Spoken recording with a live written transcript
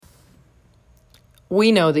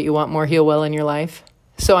We know that you want more Heal Well in your life,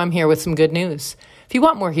 so I'm here with some good news. If you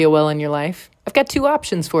want more Heal Well in your life, I've got two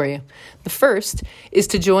options for you. The first is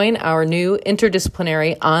to join our new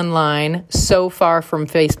interdisciplinary online, so far from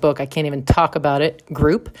Facebook, I can't even talk about it,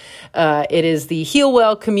 group. It is the Heal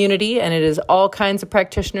Well community, and it is all kinds of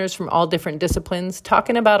practitioners from all different disciplines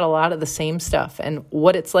talking about a lot of the same stuff and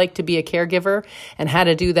what it's like to be a caregiver and how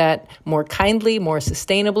to do that more kindly, more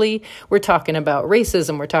sustainably. We're talking about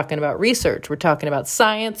racism. We're talking about research. We're talking about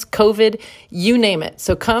science, COVID, you name it.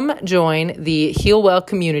 So come join the Heal Well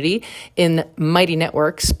community in Mighty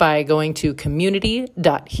Networks by going to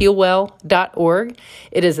community.healwell.org.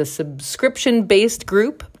 It is a subscription-based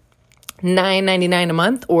group, $9.99 a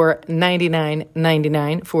month or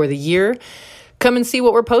 $99.99 for the year. Come and see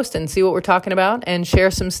what we're posting, see what we're talking about, and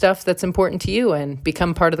share some stuff that's important to you and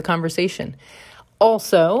become part of the conversation.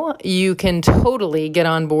 Also, you can totally get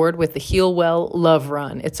on board with the Heal Well Love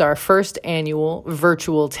Run. It's our first annual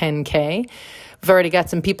virtual 10K. We've already got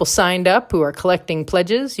some people signed up who are collecting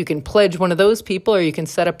pledges. You can pledge one of those people, or you can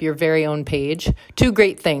set up your very own page. Two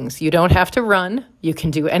great things. You don't have to run. You can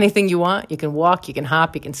do anything you want. You can walk, you can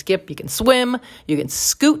hop, you can skip, you can swim, you can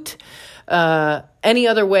scoot, any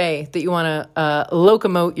other way that you want to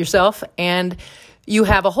locomote yourself. And you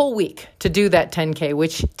have a whole week to do that 10K,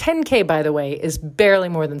 which 10K, by the way, is barely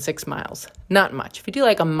more than 6 miles. Not much. If you do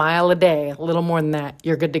like a mile a day, a little more than that,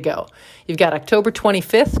 you're good to go. You've got October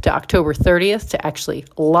 25th to October 30th to actually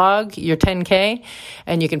log your 10K,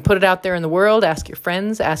 and you can put it out there in the world. Ask your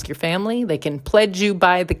friends, ask your family. They can pledge you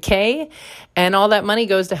by the K, and all that money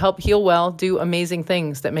goes to help Heal Well do amazing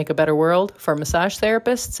things that make a better world for massage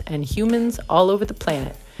therapists and humans all over the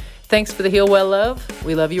planet. Thanks for the Heal Well love.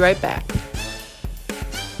 We love you right back.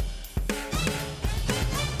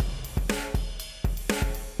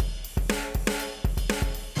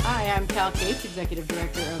 I'm Cal Cates, Executive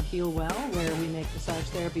Director of Heal Well, where we make massage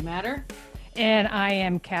therapy matter. And I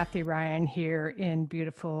am Kathy Ryan here in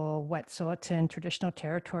beautiful Wet'suwet'en traditional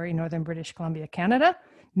territory, Northern British Columbia, Canada.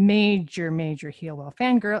 Major Heal Well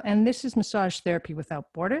fangirl. And this is Massage Therapy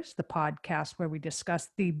Without Borders, the podcast where we discuss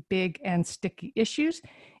the big and sticky issues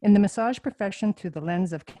in the massage profession through the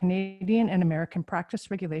lens of Canadian and American practice,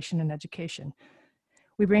 regulation, and education.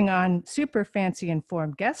 We bring on super fancy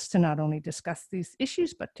informed guests to not only discuss these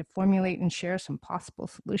issues, but to formulate and share some possible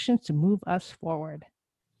solutions to move us forward.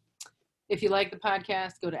 If you like the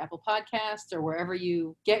podcast, go to Apple Podcasts or wherever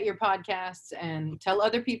you get your podcasts and tell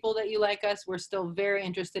other people that you like us. We're still very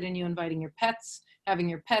interested in you inviting your pets, having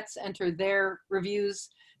your pets enter their reviews,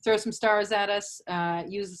 throw some stars at us,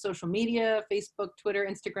 use the social media, Facebook, Twitter,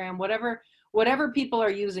 Instagram, whatever people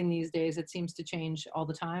are using these days. It seems to change all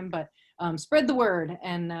the time, but spread the word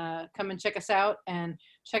and come and check us out and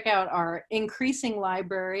check out our increasing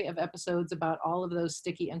library of episodes about all of those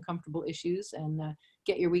sticky, uncomfortable issues and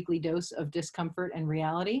get your weekly dose of discomfort and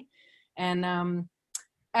reality. And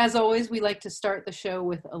as always, we like to start the show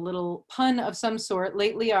with a little pun of some sort.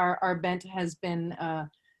 Lately, our bent has been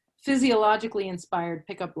physiologically inspired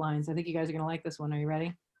pickup lines. I think you guys are going to like this one. Are you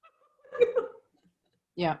ready?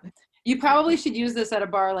 Yeah. You probably should use this at a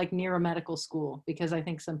bar like near a medical school, because I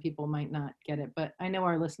think some people might not get it, but I know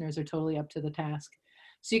our listeners are totally up to the task.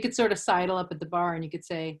 So you could sort of sidle up at the bar and you could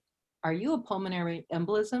say, "Are you a pulmonary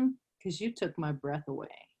embolism? Because you took my breath away."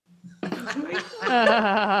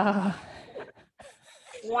 Wow,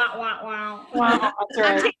 wow, wow. Wow, that's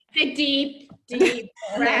right. A deep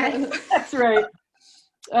breath. That's right.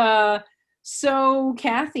 So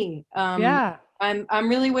Kathy, Yeah. I'm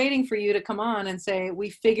really waiting for you to come on and say, we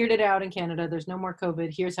figured it out in Canada. There's no more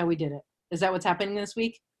COVID. Here's how we did it. Is that what's happening this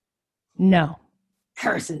week? No.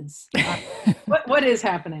 Curses. What is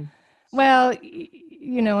happening? Well,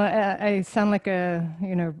 I sound like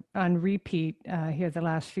on repeat here the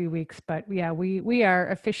last few weeks, but yeah, we are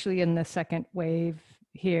officially in the second wave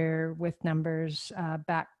here with numbers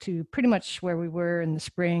back to pretty much where we were in the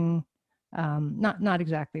spring. Not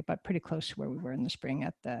exactly, but pretty close to where we were in the spring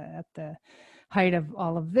at the height of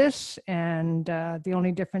all of this. And the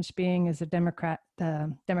only difference being is the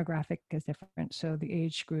demographic is different. So the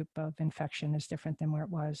age group of infection is different than where it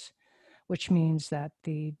was, which means that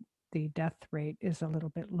the death rate is a little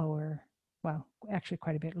bit lower. Well, actually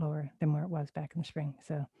quite a bit lower than where it was back in the spring.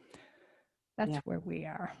 So that's where we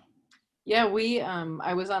are. Yeah,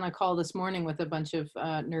 I was on a call this morning with a bunch of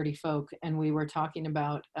nerdy folk, and we were talking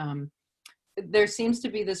about, there seems to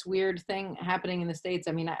be this weird thing happening in the States.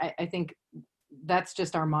 I mean, I think that's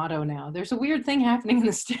just our motto now. There's a weird thing happening in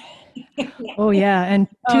the States. Oh yeah, and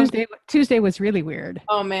Tuesday was really weird.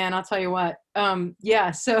 Oh man, I'll tell you what.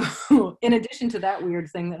 So in addition to that weird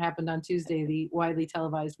thing that happened on Tuesday, the widely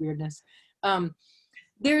televised weirdness,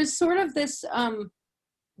 there's sort of this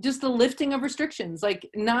just the lifting of restrictions, like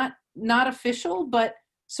not official, but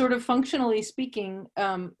sort of functionally speaking.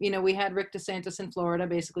 We had Rick DeSantis in Florida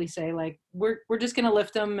basically say, like, we're just going to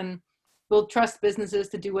lift them and we'll trust businesses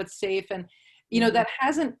to do what's safe. And, that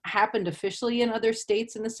hasn't happened officially in other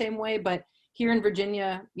states in the same way. But here in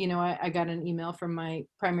Virginia, I got an email from my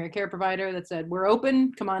primary care provider that said, we're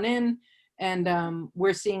open, come on in. And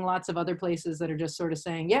we're seeing lots of other places that are just sort of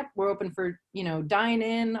saying, yep, we're open for, dine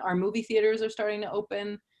in. Our movie theaters are starting to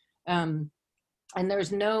open. And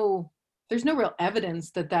there's no real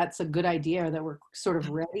evidence that that's a good idea, or that we're sort of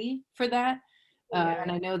ready for that.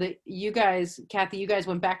 And I know that you guys, Kathy, you guys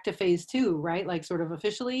went back to phase 2, right? Like sort of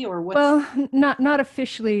officially, or what? Well, not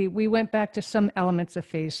officially. We went back to some elements of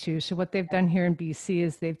phase 2. So what they've done here in BC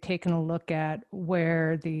is they've taken a look at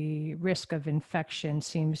where the risk of infection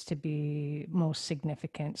seems to be most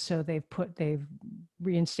significant. So they've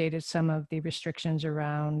reinstated some of the restrictions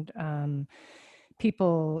around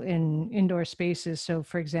people in indoor spaces. So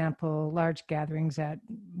for example, large gatherings at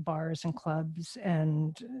bars and clubs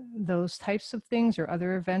and those types of things, or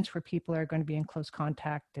other events where people are going to be in close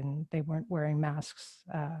contact and they weren't wearing masks.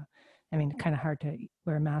 Kind of hard to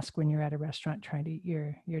wear a mask when you're at a restaurant trying to eat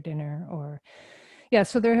your dinner,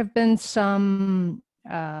 so there have been some,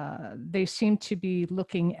 they seem to be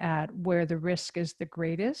looking at where the risk is the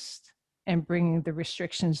greatest and bringing the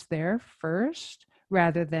restrictions there first,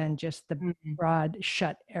 rather than just the broad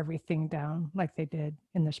shut everything down like they did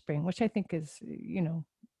in the spring, which I think is,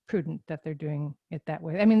 prudent that they're doing it that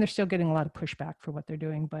way. I mean, they're still getting a lot of pushback for what they're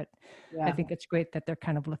doing, but I think it's great that they're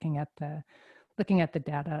kind of looking at the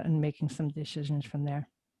data and making some decisions from there.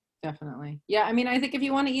 Definitely. Yeah. I mean, I think if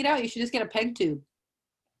you want to eat out, you should just get a peg tube.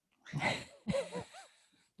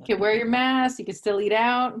 You can wear your mask, you can still eat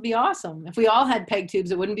out. It'd be awesome. If we all had peg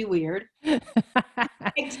tubes, it wouldn't be weird.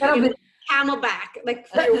 Camelback, like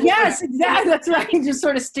yes, exactly. That's right. Just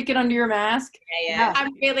sort of stick it under your mask. Yeah.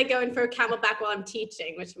 I'm really going for a Camelback while I'm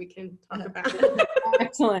teaching, which we can talk about.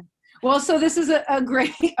 Excellent. Well, so this is a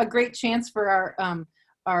great chance for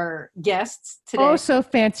our guests today. Oh, so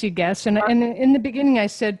fancy guests. And in the beginning, I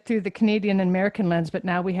said through the Canadian and American lens, but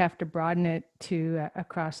now we have to broaden it to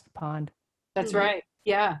across the pond. That's right.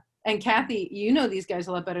 Yeah. And Kathy, you know these guys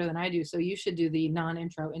a lot better than I do, so you should do the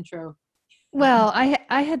intro. Well,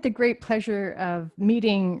 I had the great pleasure of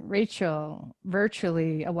meeting Rachel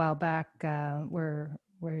virtually a while back, where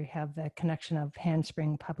we have the connection of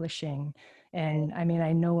Handspring Publishing. And I mean,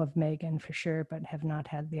 I know of Megan for sure, but have not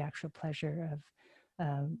had the actual pleasure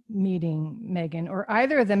of meeting Megan or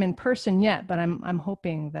either of them in person yet, but I'm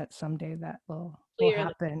hoping that someday that will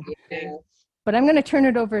happen. But I'm going to turn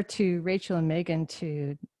it over to Rachel and Megan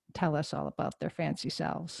to tell us all about their fancy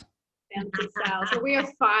selves. Fancy selves. So we are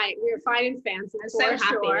fine. We are fine and fancy. I'm so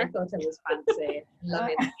happy. I thought it was fancy. Love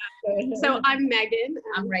it. So I'm Megan.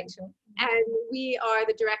 I'm Rachel. And we are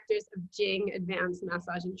the directors of Jing Advanced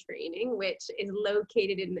Massage and Training, which is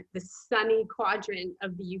located in the sunny quadrant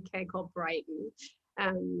of the UK called Brighton,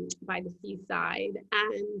 by the seaside.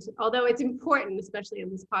 And although it's important, especially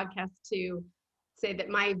on this podcast, to say that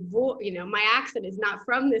my accent is not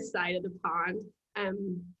from this side of the pond.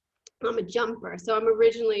 I'm a jumper. So I'm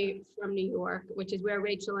originally from New York, which is where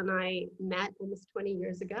Rachel and I met almost 20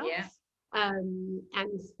 years ago. Yeah. And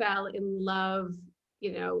fell in love,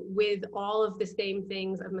 with all of the same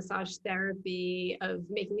things of massage therapy, of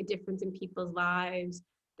making a difference in people's lives,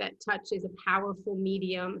 that touch is a powerful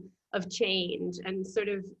medium of change. And sort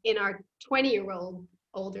of in our 20-year-old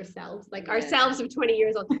older selves, like ourselves of 20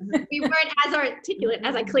 years old, we weren't as articulate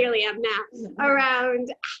as I clearly am now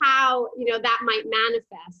around how that might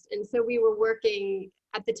manifest. And so we were working,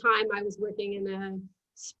 at the time I was working in a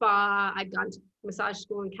spa. I'd gone to massage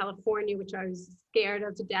school in California, which I was scared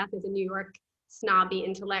of to death as a New York snobby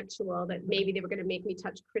intellectual, that maybe they were going to make me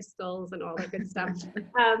touch crystals and all that good stuff.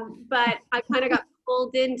 But I kind of got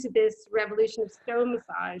pulled into this revolution of stone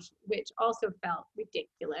massage, which also felt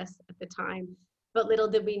ridiculous at the time. But little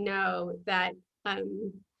did we know that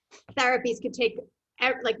therapies could take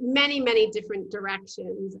like many, many different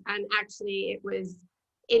directions. And actually it was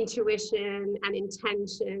intuition and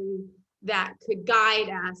intention that could guide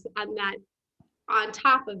us. And that on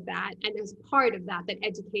top of that, and as part of that, that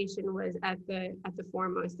education was at the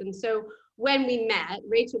foremost. And so when we met,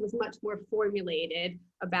 Rachel was much more formulated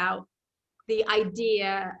about the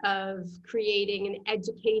idea of creating an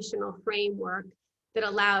educational framework that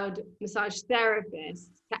allowed massage therapists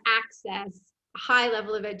to access a high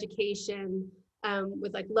level of education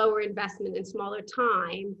with like lower investment and smaller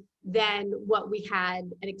time than what we had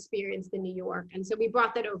and experienced in New York. And so we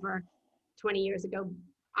brought that over 20 years ago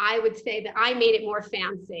I would say that I made it more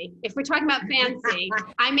fancy. If we're talking about fancy,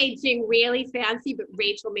 I made Jing really fancy, but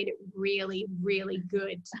Rachel made it really, really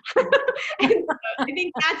good. And so I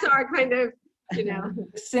think that's our kind of,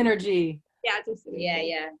 synergy. Yeah, it's a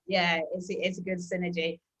synergy. Yeah. It's a good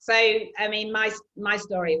synergy. So, I mean, my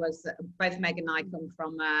story was that both Meg and I come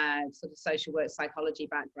from a sort of social work psychology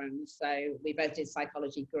background. So we both did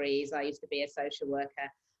psychology degrees. I used to be a social worker,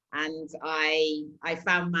 and I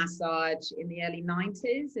found massage in the early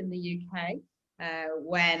 90s in the UK.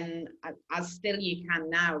 When, as still you can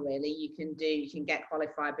now, really, you can get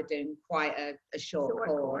qualified by doing quite a short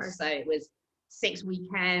course. So it was 6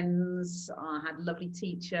 weekends. I had a lovely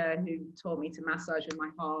teacher who taught me to massage with my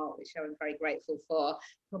heart, which I'm very grateful for.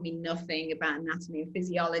 Taught me nothing about anatomy and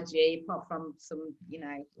physiology, apart from some,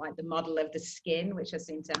 like the model of the skin, which I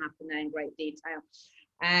seem to have to know in great detail.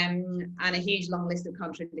 And a huge long list of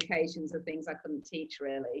contraindications of things I couldn't teach,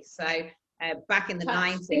 really. So back in the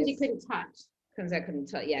 90s. Things you couldn't touch. Because I couldn't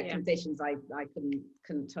touch, conditions I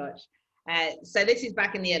couldn't touch. So this is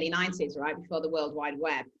back in the early 90s, right, before the World Wide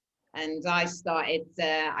Web. And I started,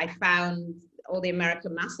 I found all the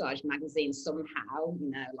American massage magazines somehow,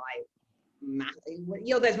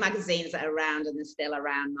 those magazines that are around and they're still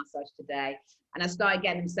around, Massage Today. And I started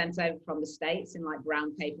getting them sent over from the States in like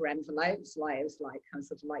brown paper envelopes, like it was like kind of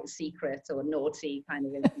sort of like secret or naughty kind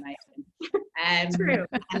of information. True.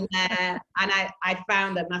 And I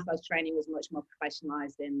found that massage training was much more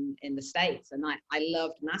professionalized in the States. And I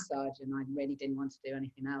loved massage and I really didn't want to do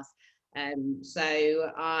anything else.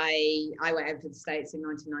 So I went over to the States in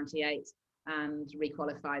 1998 and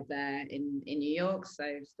requalified there in New York.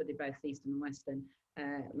 So studied both Eastern and Western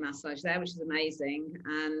massage there, which is amazing.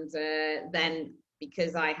 And then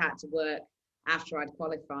because I had to work after I'd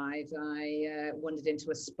qualified, I wandered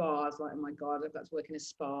into a spa. I was like, oh my God, I've got to work in a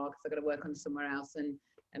spa because I've got to work on somewhere else. And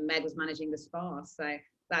Meg was managing the spa. So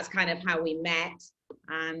that's kind of how we met.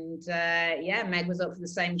 And Meg was up for the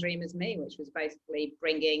same dream as me, which was basically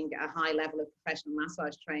bringing a high level of professional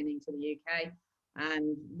massage training to the UK.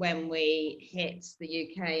 And when we hit the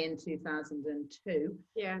UK in 2002,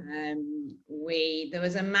 there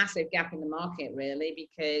was a massive gap in the market, really,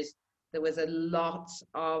 because there was a lot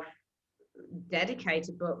of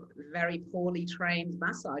dedicated but very poorly trained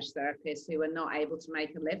massage therapists who were not able to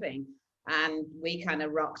make a living. And we kind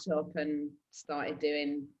of rocked up and started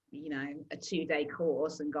doing, a 2-day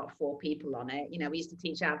course and got 4 people on it. We used to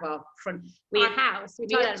teach out of our front house. We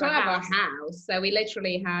taught out of our house. So we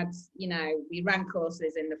literally had, we ran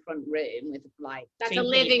courses in the front room with like that's a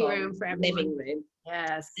living room for everyone. Living room.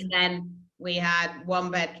 Yes. And then we had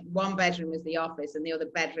one bedroom was the office and the other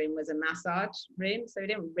bedroom was a massage room. So we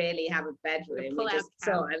didn't really have a bedroom. We just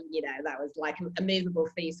sort of, that was like a movable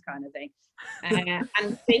feast kind of thing.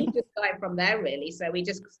 And things just started from there, really. So we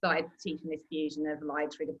just started teaching this fusion of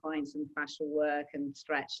light trigger points and fascial work and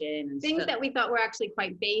stretching and things that we thought were actually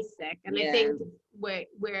quite basic. And I think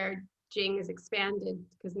where Jing has expanded,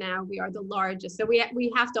 because now we are the largest. So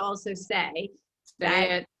we have to also say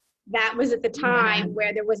that was at the time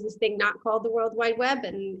where there was this thing not called the World Wide Web,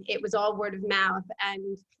 and it was all word of mouth.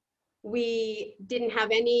 And we didn't have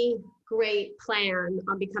any great plan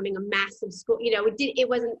on becoming a massive school. It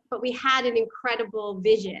wasn't, but we had an incredible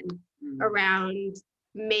vision around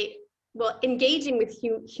engaging with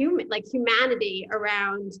humanity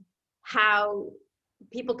around how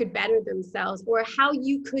people could better themselves or how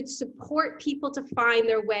you could support people to find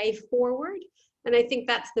their way forward. And I think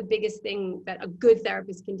that's the biggest thing that a good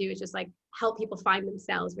therapist can do, is just like help people find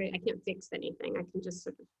themselves, right? I can't fix anything. I can just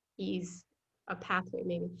sort of ease a pathway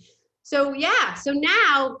maybe. So so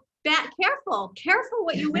now careful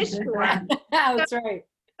what you wish for. That's right.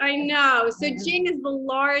 I know. So Jing is the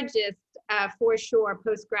largest for sure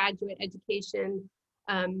postgraduate education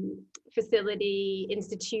facility,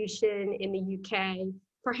 institution in the UK.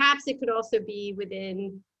 Perhaps it could also be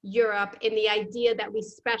within Europe, in the idea that we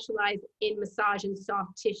specialize in massage and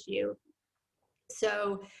soft tissue.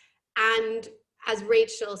 So, and as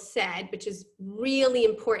Rachel said, which is really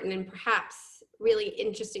important and perhaps really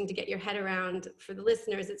interesting to get your head around for the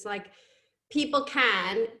listeners, it's like people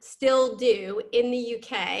can still do in the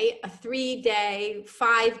UK a 3-day,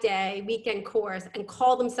 5-day weekend course and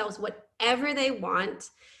call themselves whatever they want,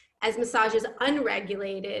 as massage is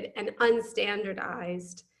unregulated and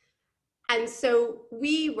unstandardized. And so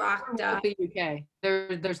we rocked up the UK.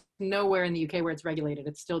 There's nowhere in the UK where it's regulated.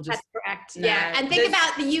 It's still just. That's correct. Yeah. And think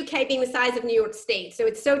about the UK being the size of New York State. So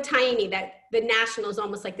it's so tiny that the national is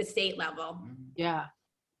almost like the state level. Yeah.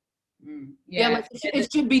 Yeah, it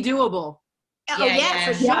should be doable.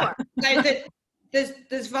 For sure. So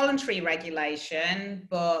there's voluntary regulation,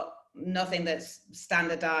 but nothing that's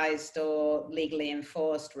standardized or legally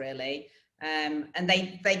enforced, really. And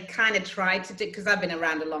they kind of tried to do, because I've been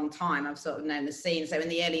around a long time, I've sort of known the scene. So in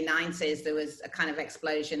the early 90s, there was a kind of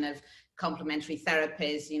explosion of complementary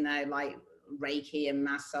therapies, you know, like Reiki and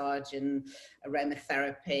massage and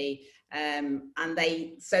aromatherapy.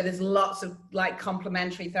 So there's lots of like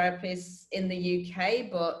complementary therapies in the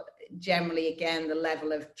UK, but generally, again, the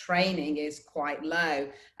level of training is quite low.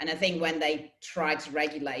 And I think when they tried to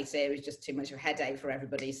regulate it, it was just too much of a headache for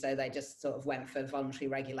everybody. So they just sort of went for voluntary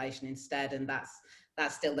regulation instead. And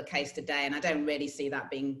that's still the case today. And I don't really see that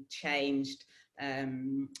being changed.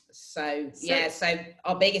 So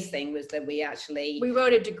our biggest thing was that we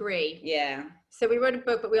wrote a degree. Yeah. So we wrote a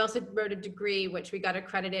book, but we also wrote a degree, which we got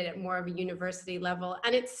accredited at more of a university level.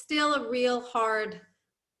 And it's still a real hard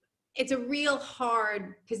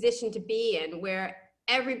position to be in, where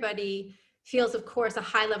everybody feels, of course, a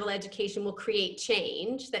high level education will create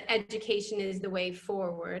change, that education is the way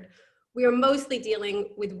forward. We are mostly dealing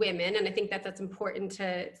with women, and I think that that's important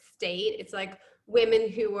to state. It's like women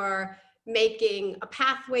who are making a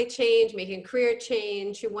pathway change, making a career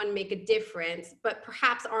change, who want to make a difference, but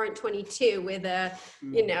perhaps aren't 22 with a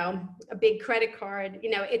big credit card.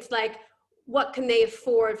 You know, it's like, what can they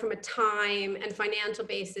afford from a time and financial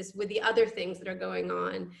basis with the other things that are going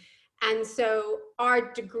on? And so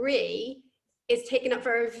our degree is taken up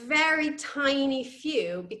for a very tiny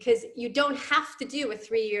few, because you don't have to do a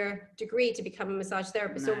 3-year degree to become a massage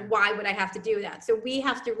therapist. No. So why would I have to do that? So we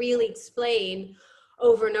have to really explain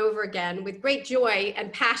over and over again with great joy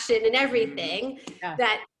and passion and everything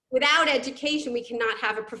that without education, we cannot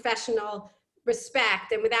have a professional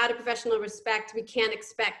respect, and without a professional respect, we can't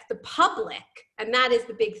expect the public, and that is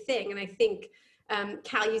the big thing. And I think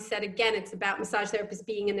Cal, you said again, it's about massage therapists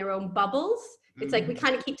being in their own bubbles. It's like we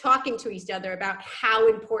kind of keep talking to each other about how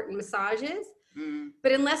important massage is,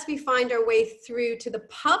 but unless we find our way through to the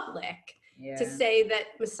public to say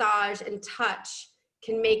that massage and touch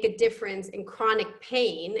can make a difference in chronic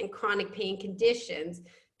pain and chronic pain conditions,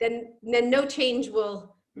 then no change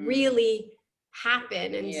will really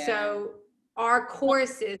happen. And so our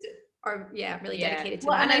courses are really dedicated to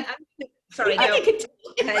that. And sorry, go on.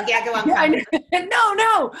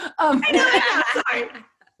 No. I know. Sorry.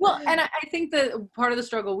 Well, and I think that part of the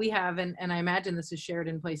struggle we have, and I imagine this is shared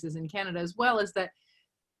in places in Canada as well, is that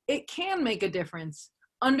it can make a difference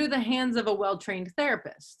under the hands of a well-trained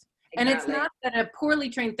therapist. Exactly. And it's not that a poorly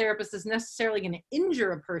trained therapist is necessarily going to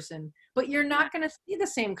injure a person, but you're not going to see the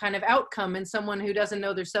same kind of outcome in someone who doesn't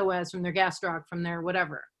know their psoas from their gastroc, from their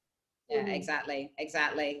whatever. Yeah, exactly.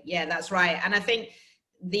 Yeah, that's right. And I think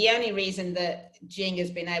the only reason that Jing has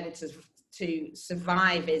been able to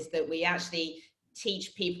survive is that we actually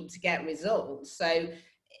teach people to get results. So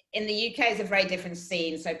in the UK, it's a very different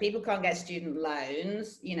scene. So people can't get student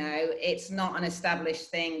loans. You know, it's not an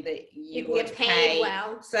established thing that you would get paid pay.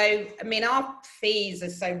 Well. So, I mean, our fees are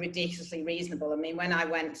so ridiculously reasonable. I mean, when I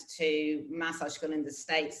went to massage school in the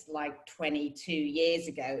States like 22 years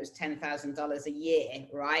ago, it was $10,000 a year,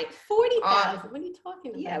 right? 40,000. What are you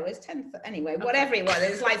talking about? Yeah, it was 10. Anyway, whatever it was,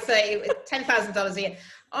 it was like $10,000 a year.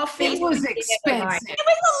 Our fees it was expensive. It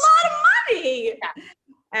was a lot of money.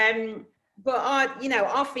 Yeah. But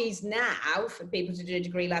our fees now for people to do a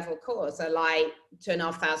degree level course are like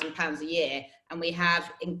 £2,500 a year, and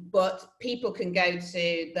but people can go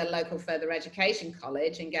to the local further education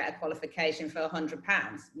college and get a qualification for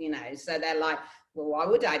 £100. You know, so they're like, well, why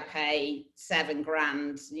would I pay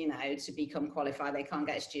 $7,000? You know, to become qualified? They can't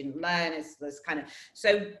get a student loan. It's kind of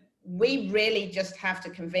so. We really just have to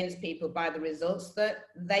convince people by the results that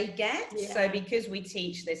they get. Yeah. So because we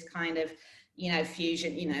teach this kind of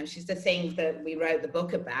fusion, which is the thing that we wrote the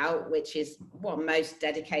book about, which is what most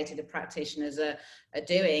dedicated practitioners are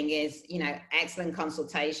doing, is, excellent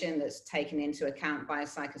consultation that's taken into account by a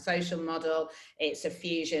psychosocial model. It's a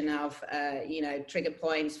fusion of, trigger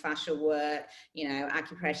points, fascial work,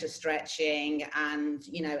 acupressure, stretching, and,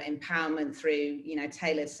 empowerment through,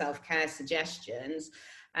 tailored self-care suggestions.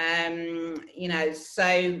 So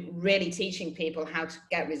really teaching people how to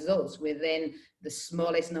get results within the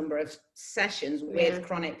smallest number of sessions with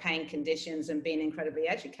chronic pain conditions, and being incredibly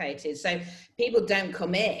educated. So people don't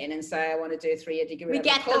come in and say, I want to do a 3-year degree. We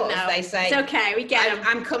get course. Them though. They say, it's okay, we get them.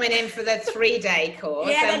 I'm coming in for the 3-day course.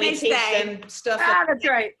 Yeah, and we teach them stuff. That's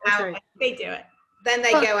right. They do it. Then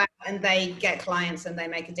they go out and they get clients and they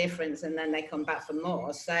make a difference, and then they come back for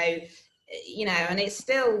more. So, and it's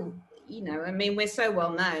still, I mean, we're so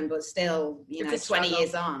well known, but still, 20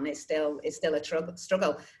 years on, it's still a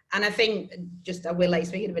struggle. And I think, I will let you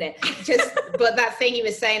speak in a minute, but that thing you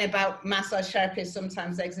were saying about massage therapists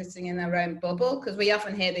sometimes existing in their own bubble, because we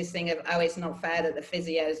often hear this thing of, oh, it's not fair that the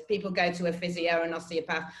physios, people go to a physio, an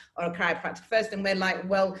osteopath or a chiropractor first, and we're like,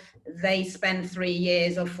 well, they spend 3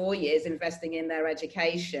 years or 4 years investing in their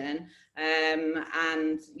education,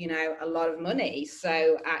 and, you know, a lot of money.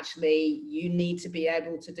 So actually you need to be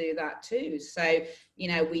able to do that too. So, you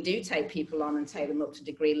know, we do take people on and take them up to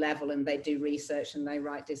degree level, and they do research and they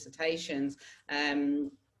write dissertations.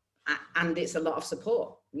 And it's a lot of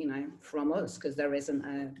support, you know, from us, because there isn't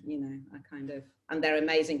a kind of, and they're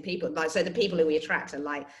amazing people. Like, so the people who we attract are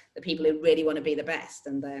like the people who really want to be the best,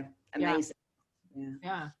 and they're amazing.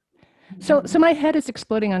 Yeah. So my head is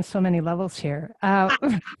exploding on so many levels here.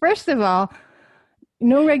 First of all,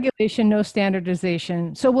 no regulation, no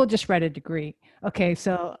standardization. So we'll just write a degree. Okay.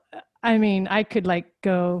 So, I mean, I could like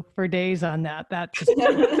go for days on that. That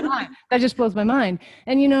just blows my mind.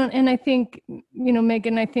 And, you know, and I think, you know,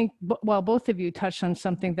 Megan, I think, well, both of you touched on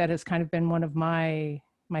something that has kind of been one of my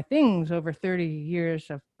things over 30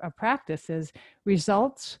 years of practice is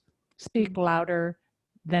results speak louder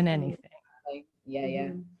than anything.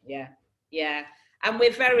 Yeah. And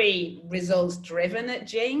we're very results driven at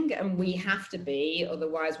Jing, and we have to be,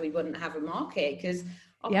 otherwise we wouldn't have a market, because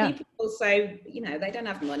people also, you know, they don't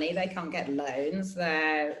have money, they can't get loans,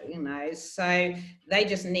 they're, you know, so they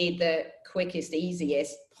just need the quickest,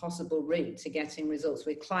 easiest possible route to getting results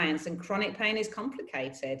with clients, and chronic pain is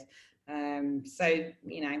complicated. So,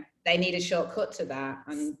 you know, they need a shortcut to that,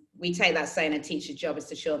 and we take that saying a teacher's job is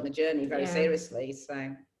to shorten the journey very seriously.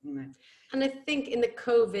 So, you know. And I think in the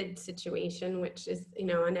COVID situation, which is, you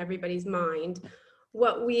know, on everybody's mind,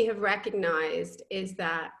 what we have recognized is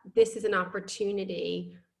that this is an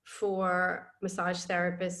opportunity for massage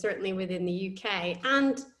therapists, certainly within the UK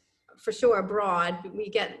and for sure abroad. We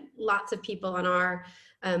get lots of people on our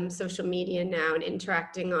social media now and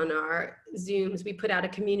interacting on our Zooms. We put out a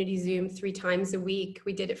community Zoom 3 times a week.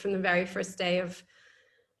 We did it from the very first day of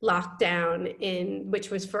lockdown, which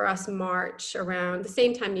was for us March, around the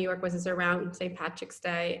same time New York was, is around St. Patrick's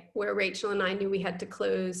Day, where Rachel and I knew we had to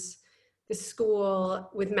close the school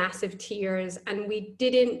with massive tears, and we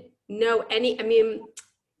didn't know any, I mean,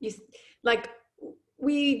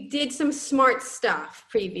 we did some smart stuff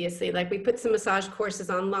previously, like we put some massage courses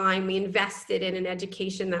online, we invested in an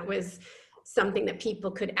education that was something that people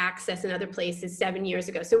could access in other places 7 years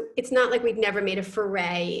ago. So it's not like we'd never made a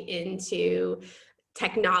foray into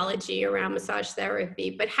technology around massage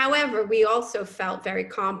therapy. But however, we also felt very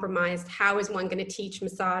compromised. How is one going to teach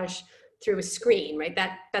massage through a screen, right?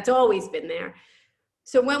 That's always been there.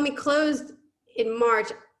 So when we closed in March,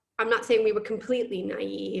 I'm not saying we were completely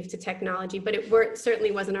naive to technology, but it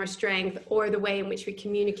certainly wasn't our strength or the way in which we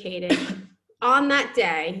communicated. On that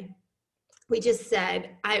day, we just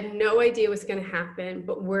said, I have no idea what's going to happen,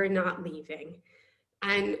 but we're not leaving.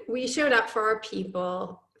 And we showed up for our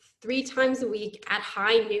people 3 times a week at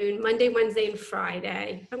high noon, Monday, Wednesday, and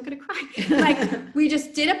Friday. I'm gonna cry. Like, we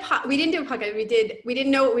just did we didn't do a podcast. We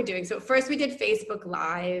didn't know what we were doing. So first we did Facebook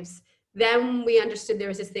Lives. Then we understood there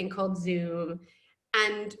was this thing called Zoom.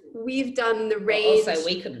 And we've done the range. Also,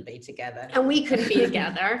 we couldn't be together. And we couldn't be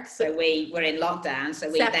together. So we were in lockdown.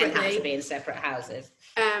 So we Separately. then had to be in separate houses.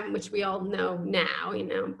 Which we all know now, you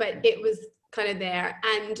know, but it was kind of there.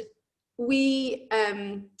 And we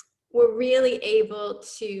were really able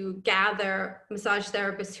to gather massage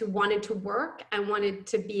therapists who wanted to work and wanted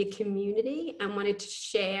to be a community and wanted to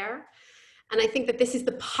share. And I think that this is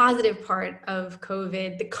the positive part of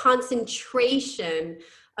COVID, the concentration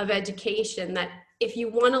of education, that if you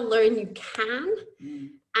want to learn, you can.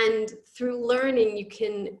 And through learning, you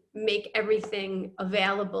can make everything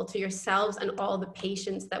available to yourselves and all the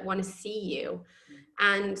patients that want to see you.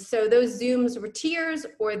 And so those Zooms were tears,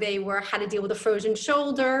 or they were how to deal with a frozen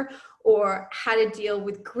shoulder, or how to deal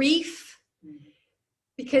with grief.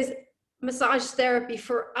 Because massage therapy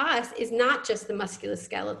for us is not just the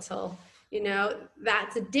musculoskeletal, you know,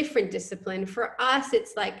 that's a different discipline. For us,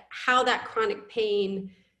 it's like how that chronic pain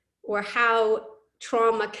or how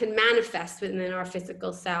trauma can manifest within our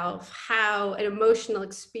physical self, how an emotional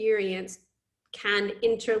experience can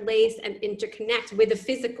interlace and interconnect with a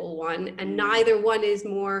physical one, and neither one is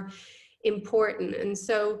more important. And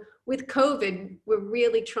so with COVID, we're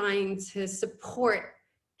really trying to support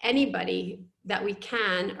anybody that we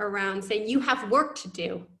can around saying, you have work to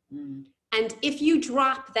do. And if you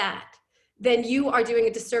drop that, then you are doing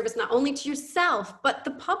a disservice not only to yourself, but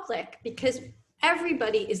the public, because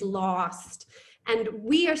everybody is lost. And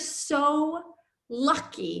we are so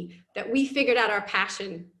lucky that we figured out our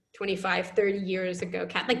passion 25, 30 years ago,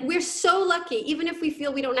 Kat. Like, we're so lucky. Even if we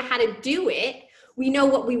feel we don't know how to do it, we know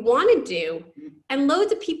what we want to do, and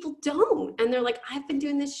loads of people don't. And they're like, I've been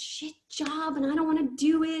doing this shit job and I don't want to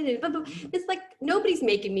do it. And blah, blah. It's like, nobody's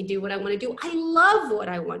making me do what I want to do. I love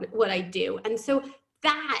what I do. And so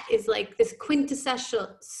that is like this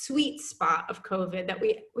quintessential sweet spot of COVID that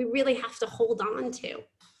we really have to hold on to.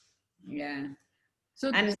 Yeah.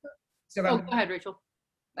 So, And so, go ahead, Rachel.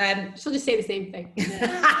 She'll just say the same thing.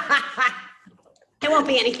 There won't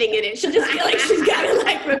be anything in it. She'll just feel like she's got to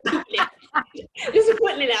like repeat it. Just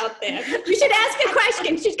putting it out there. You should ask a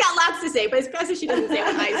question. She's got lots to say, but it's best if she doesn't say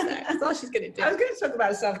what I say. That's all she's going to do. I was going to talk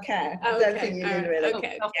about self-care. I don't think you did really.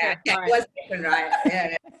 Okay. Yeah, it was different, right?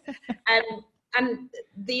 Yeah. And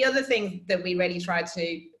the other thing that we really tried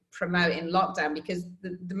to promote in lockdown, because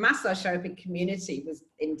the massage therapy community was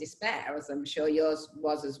in despair, as I'm sure yours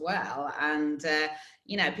was as well. And,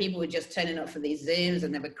 you know, people were just turning up for these Zooms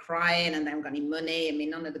and they were crying and they haven't got any money. I mean,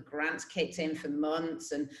 none of the grants kicked in for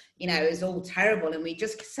months and, you know, it was all terrible. And we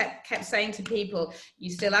just kept saying to people, you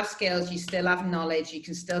still have skills, you still have knowledge, you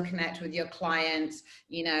can still connect with your clients,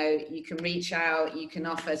 you know, you can reach out, you can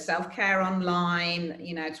offer self-care online,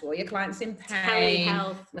 you know, to all your clients in pain,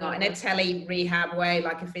 Telehealth, not in a tele rehab way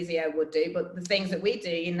like a physio would do, but the things that we do,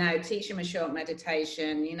 you know, teach them a short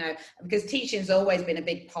meditation, you know, because teaching's always been a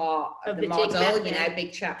big part of the model, you know,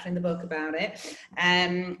 big chapter in the book about it.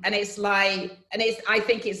 And it's like, I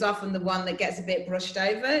think it's often the one that gets a bit brushed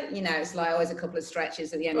over, you know, it's like always a couple of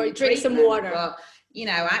stretches at the end of the drink some water. But, you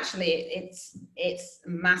know, actually it's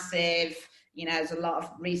massive. You know, there's a lot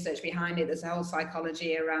of research behind it. There's a whole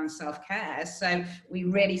psychology around self-care. So we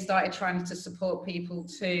really started trying to support people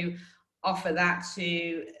to offer that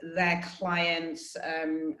to their clients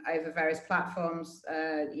over various platforms,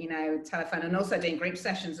 you know, telephone, and also doing group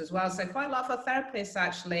sessions as well. So quite a lot of our therapists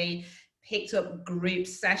actually picked up group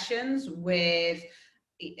sessions with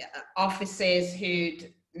offices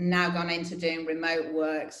who'd now gone into doing remote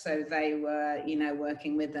work. So they were, you know,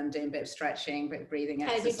 working with them, doing a bit of stretching, bit of breathing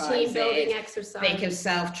exercises, team building exercise, think of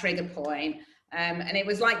self trigger point. And it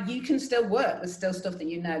was like, you can still work. There's still stuff that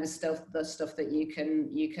you know, there's still the stuff that you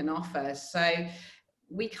can offer. So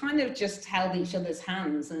we kind of just held each other's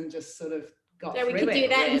hands and just sort of got through it. We could do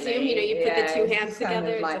that in Zoom, you know, you put the two hands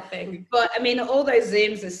together, like, it's a thing. But I mean, all those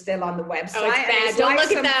Zooms are still on the website. Oh, it's bad. Don't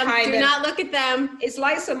look at them. Do not look at them. It's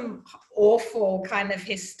like some awful kind of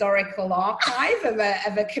historical archive of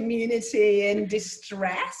a community in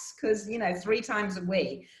distress, because, you know, 3 times a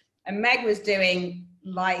week. And Meg was doing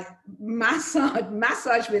like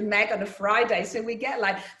massage with Meg on a Friday, so we get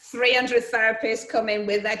like 300 therapists come in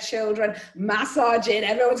with their children massaging,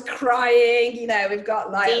 everyone's crying, you know, we've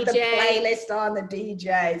got like DJ. The playlist on, the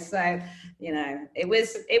DJ. So, you know, it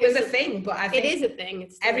was a thing, but I think it is a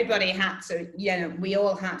thing. Everybody had to, you know, we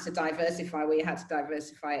all had to diversify. We had to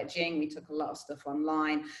diversify at Jing. We took a lot of stuff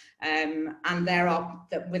online, and there are,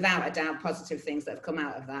 without a doubt, positive things that have come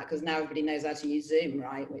out of that, because now everybody knows how to use Zoom,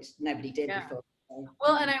 right, which nobody did before.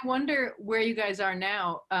 Well, and I wonder where you guys are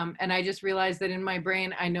now. And I just realized that in my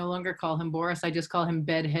brain, I no longer call him Boris. I just call him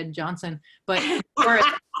Bedhead Johnson. But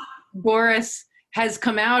Boris has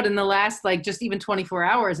come out in the last, like, just even 24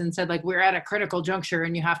 hours and said, like, we're at a critical juncture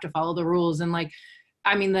and you have to follow the rules. And, like,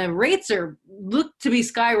 I mean, the rates look to be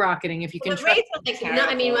skyrocketing if you can trust.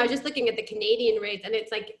 I mean, I was just looking at the Canadian rates, and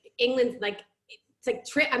it's like England's like,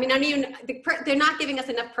 it's like, I mean, they're not giving us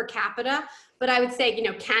enough per capita, but I would say, you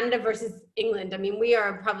know, Canada versus England, I mean, we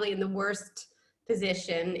are probably in the worst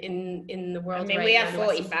position in the world. I mean, we have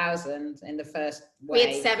 40,000 in the first wave.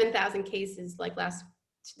 We had 7,000 cases like last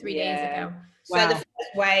 3 days ago. So the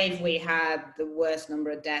first wave, we had the worst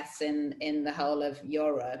number of deaths in the whole of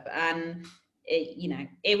Europe. And it, you know,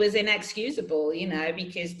 it was inexcusable, you know,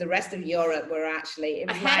 because the rest of Europe were actually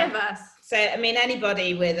ahead of us. So, I mean,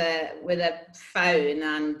 anybody with a phone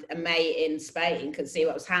and a mate in Spain could see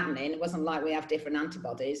what was happening. It wasn't like we have different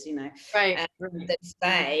antibodies, you know, right. Than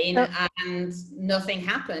Spain, and nothing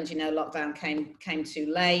happened. You know, lockdown came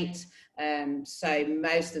too late. So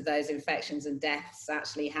most of those infections and deaths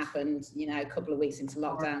actually happened, you know, a couple of weeks into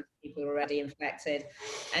lockdown. People were already infected,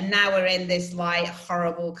 and now we're in this like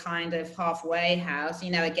horrible kind of halfway house.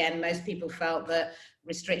 You know, again, most people felt that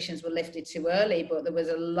restrictions were lifted too early, but there was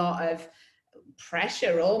a lot of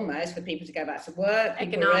pressure almost for people to go back to work.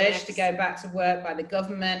 People were urged to go back to work by the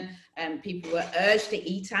government, and people were urged to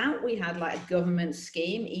eat out. We had like a government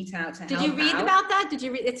scheme, Eat Out to Help Out. Did you read about that? Did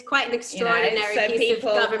you read? It's quite an extraordinary piece of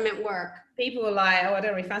government work. People were like, oh, I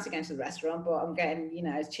don't really fancy going to the restaurant, but I'm getting, you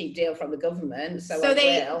know, a cheap deal from the government. So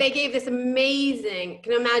they gave this amazing,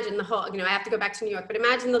 can you imagine the whole, you know, I have to go back to New York, but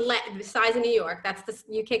imagine the size of New York, that's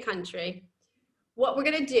the UK country. What we're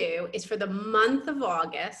going to do is for the month of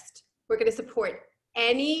August, we're going to support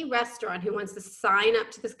any restaurant who wants to sign up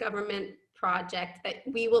to this government project, that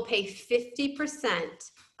we will pay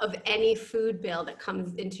 50% of any food bill that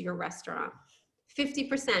comes into your restaurant.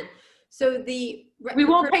 50%. So we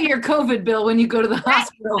won't pay your COVID bill when you go to the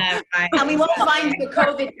hospital. Right. And we won't find the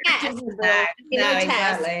COVID test.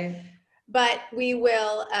 Exactly. But we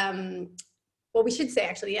will, well, we should say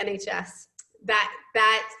actually the NHS,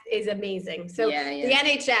 that is amazing. So the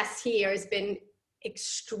NHS here has been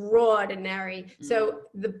extraordinary. So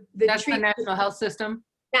that's the National Health System?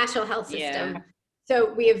 National Health System. Yeah.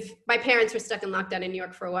 So my parents were stuck in lockdown in New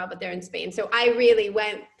York for a while, but they're in Spain. So I really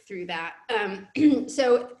went through that.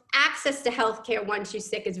 So access to healthcare once you're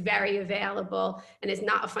sick is very available and is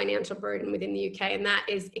not a financial burden within the UK. And that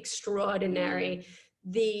is extraordinary.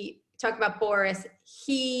 Talk about Boris,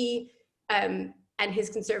 he and his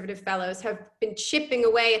Conservative fellows have been chipping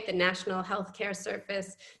away at the National Healthcare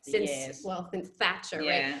Service since Thatcher,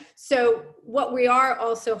 right? So what we are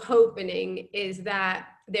also hoping is that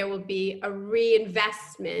there will be a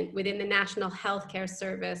reinvestment within the National Healthcare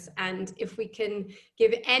Service. And if we can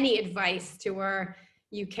give any advice to our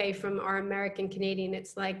UK from our American Canadian,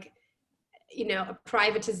 it's like, a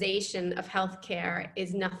privatization of healthcare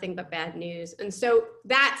is nothing but bad news. And so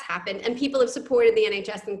that's happened. And people have supported the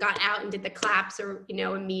NHS and got out and did the claps or,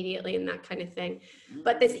 immediately and that kind of thing.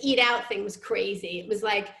 But this eat out thing was crazy. It was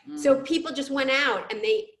like, so people just went out and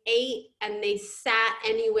they ate and they sat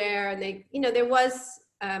anywhere and they, there was,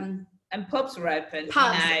 and pubs were open.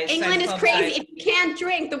 Pubs. England is crazy. If you can't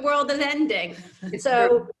drink, the world is ending.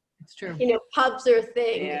 So it's true. Pubs are a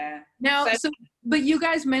thing. Yeah. Now, but you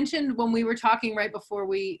guys mentioned when we were talking right before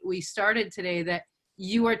we started today that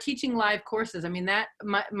you are teaching live courses. I mean, that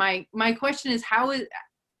my question is how is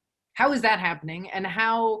that happening, and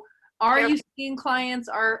how are you seeing clients?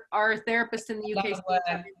 Are therapists in the UK?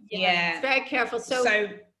 Yeah, it's very careful.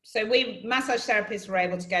 So we massage therapists were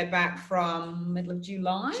able to go back from middle of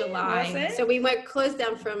July. Was it? So we went closed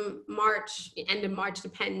down from end of March,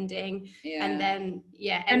 depending, and then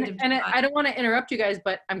end of July. I don't want to interrupt you guys,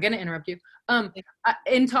 but I'm going to interrupt you.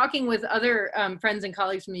 In talking with other friends and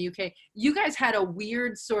colleagues from the UK, you guys had a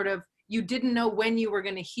weird sort of, you didn't know when you were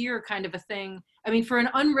going to hear kind of a thing. I mean, for an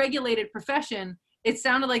unregulated profession, it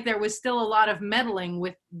sounded like there was still a lot of meddling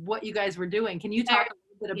with what you guys were doing. Can you talk a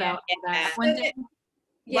little bit about that?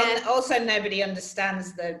 Well, also nobody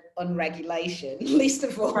understands the unregulation, least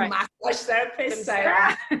of all massage therapists.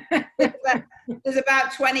 So there's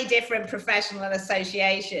about 20 different professional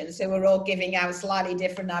associations who are all giving out slightly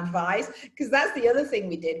different advice, because that's the other thing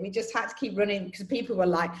we did. We just had to keep running, because people were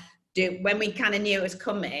like, when we kind of knew it was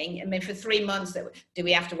coming, I mean, for 3 months, do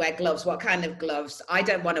we have to wear gloves? What kind of gloves? I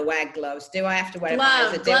don't want to wear gloves. Do I have to wear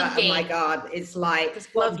gloves? Oh my God, it's like,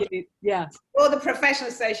 all the professional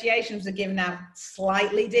associations are giving out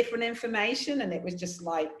slightly different information, and it was just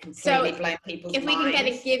like completely blowing people's minds. If we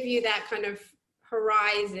can give you that kind of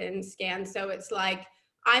horizon scan, so it's like,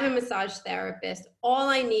 I'm a massage therapist. All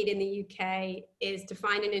I need in the UK is to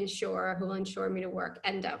find an insurer who will insure me to work.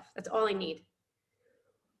 End of. That's all I need.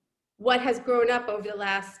 What has grown up over the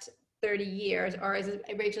last 30 years, or as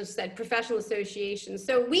Rachel said, professional associations.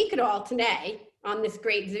 So we could all today on this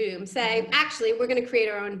great Zoom say, actually, we're going to create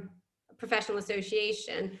our own professional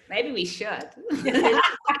association. Maybe we should.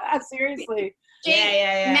 Seriously.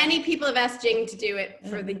 Many people have asked Jing to do it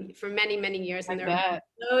for many, many years, and there are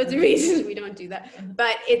loads of reasons we don't do that.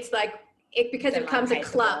 But it's like, because it becomes a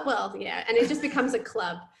club. Well, and it just becomes a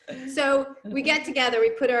club. So we get together, we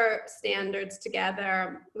put our standards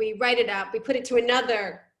together, we write it up, we put it to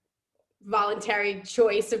another voluntary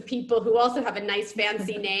choice of people who also have a nice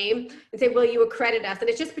fancy name, and say, will you accredit us? And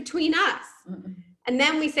it's just between us. And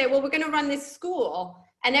then we say, well, we're going to run this school,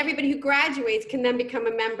 and everybody who graduates can then become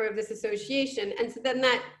a member of this association. And so then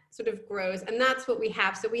that sort of grows, and that's what we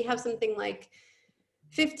have. So we have something like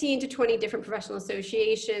 15 to 20 different professional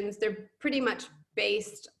associations. They're pretty much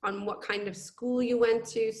based on what kind of school you went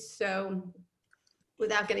to. So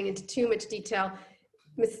without getting into too much detail,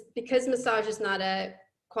 because massage is not a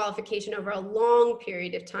qualification over a long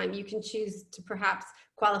period of time, you can choose to perhaps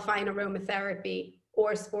qualify in aromatherapy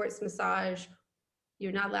or sports massage.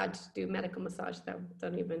 You're not allowed to do medical massage though,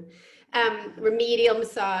 don't even. Remedial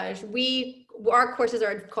massage. Our courses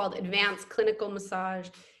are called advanced clinical massage.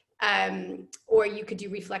 Or you could do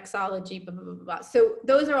reflexology, blah, blah, blah, blah. So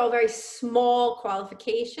those are all very small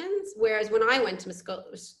qualifications. Whereas when I went to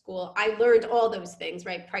school, I learned all those things,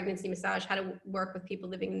 right? Pregnancy massage, how to work with people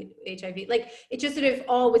living with HIV. Like, it just sort of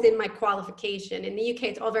all within my qualification. In the UK,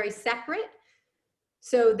 it's all very separate.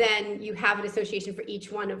 So then you have an association for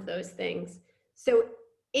each one of those things. So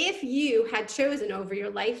if you had chosen over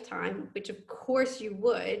your lifetime, which of course you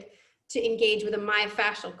would, to engage with a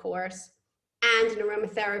myofascial course and an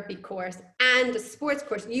aromatherapy course and a sports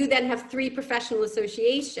course. You then have 3 professional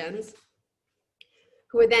associations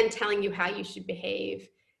who are then telling you how you should behave,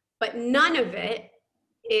 but none of it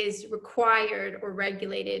is required or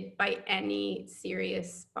regulated by any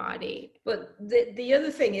serious body. But the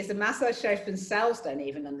other thing is the massage therapists themselves don't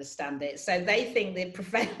even understand it. So they think the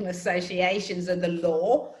professional associations are the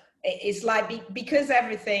law. It's like, because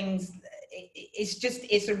everything's,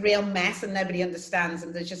 it's a real mess and nobody understands,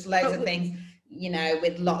 and there's just loads of things, you know,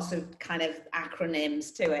 with lots of kind of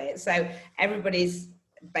acronyms to it. So everybody's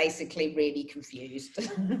basically really confused.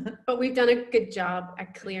 But we've done a good job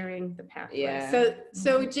at clearing the pathway. Yeah.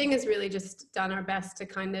 So Jing has really just done our best to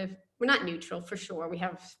kind of, we're not neutral for sure, we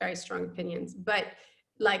have very strong opinions, but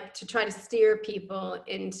like to try to steer people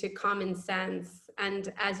into common sense.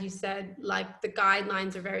 And as you said, like the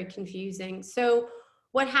guidelines are very confusing. So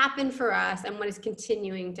what happened for us and what is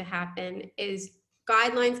continuing to happen is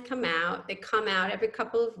guidelines come out, they come out every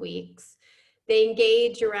couple of weeks. They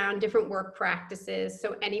engage around different work practices.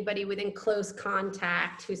 So anybody within close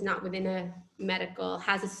contact who's not within a medical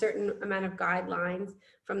has a certain amount of guidelines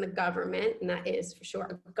from the government, and that is for sure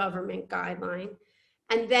a government guideline.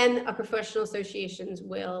 And then a professional associations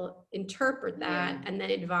will interpret that and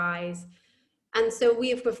then advise. And so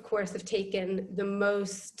we have, of course, have taken the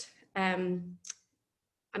most,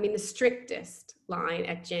 the strictest line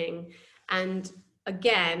at Jing. And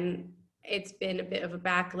again, it's been a bit of a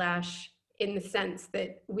backlash in the sense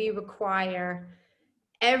that we require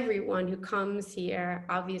everyone who comes here,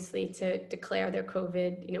 obviously, to declare their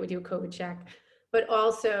COVID, we do a COVID check, but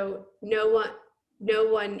also no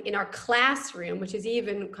one in our classroom, which is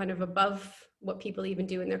even kind of above what people even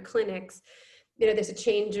do in their clinics, there's a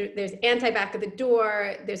change, there's anti-back of the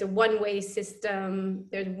door, there's a one-way system,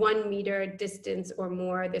 there's 1 meter distance or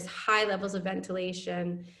more, there's high levels of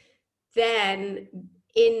ventilation, then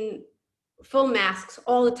in full masks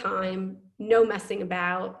all the time, no messing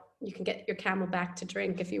about. You can get your Camelback to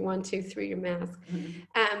drink if you want to through your mask.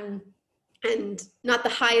 And not the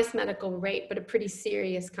highest medical rate, but a pretty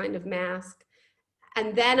serious kind of mask.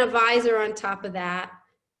 And then a visor on top of that,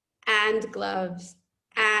 and gloves,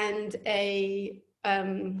 and a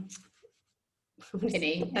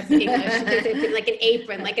Pinny. That's English. Like an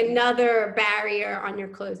apron, like another barrier on your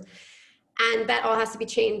clothes. And that all has to be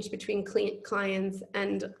changed between clients,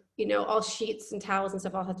 and all sheets and towels and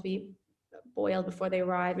stuff all have to be boiled before they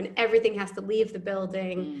arrive, and everything has to leave the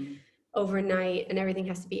building overnight, and everything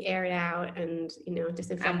has to be aired out and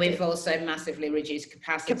disinfected. And we've also massively reduced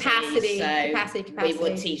capacity. Capacity. We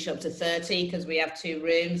would teach up to 30 because we have 2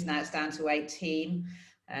 rooms. Now it's down to 18.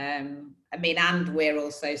 And we're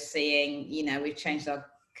also seeing, we've changed our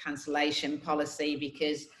cancellation policy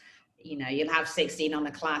because you'll have 16 on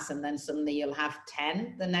a class and then suddenly you'll have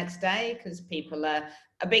 10 the next day, because people are,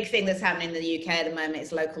 a big thing that's happening in the UK at the moment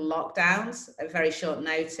is local lockdowns at very short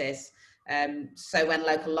notice. So when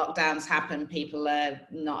local lockdowns happen, people are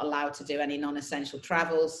not allowed to do any non-essential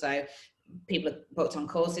travel. So people are booked on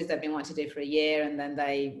courses they've been wanting to do for a year, and then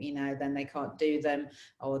they can't do them,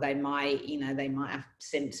 or they might have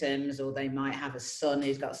symptoms, or they might have a son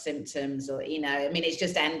who's got symptoms, or it's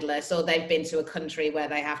just endless, or they've been to a country where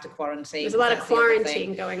they have to quarantine. There's a lot of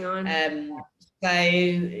quarantine going on.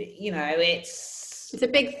 It's a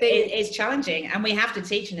big thing. It's challenging, and we have to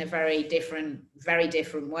teach in a very different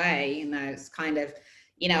way. It's kind of,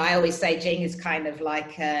 I always say Jing is kind of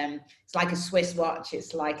like, it's like a Swiss watch.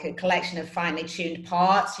 It's like a collection of finely tuned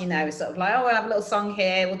parts, it's sort of like, oh, we'll have a little song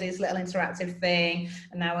here, we'll do this little interactive thing,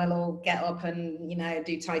 and now we'll all get up and,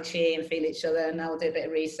 do Tai Chi and feel each other, and now we'll do a bit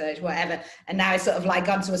of research, whatever. And now it's sort of like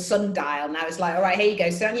gone to a sundial. Now it's like, all right, here you go,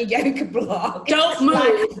 sit on your yoga block. Don't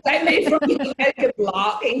move. Don't move from your yoga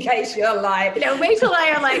block in case you're like... Rachel and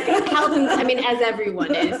I are like, as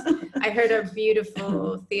everyone is. I heard a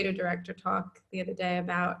beautiful theater director talk the other day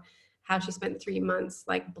about how she spent 3 months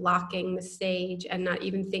like blocking the stage and not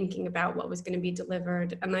even thinking about what was going to be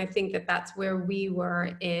delivered. And I think that that's where we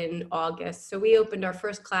were in August. So we opened our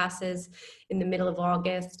first classes in the middle of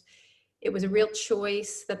August. It was a real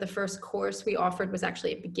choice that the first course we offered was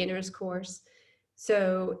actually a beginner's course.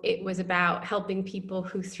 So it was about helping people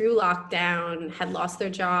who through lockdown had lost their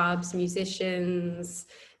jobs, musicians,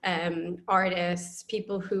 artists,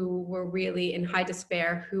 people who were really in high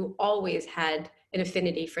despair, who always had an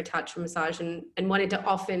affinity for touch, for massage, and wanted to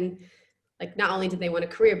often, like, not only did they want a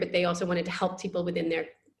career, but they also wanted to help people within their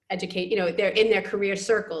they're in their career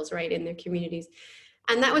circles, right, in their communities.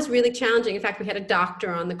 And that was really challenging. In fact, we had a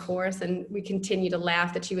doctor on the course, and we continued to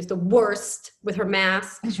laugh that she was the worst with her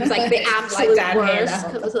mask. She was like the absolute worst.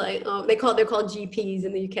 It was like, they're called GPs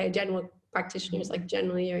in the UK, general practitioners, like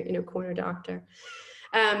generally your, corner doctor.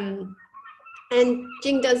 And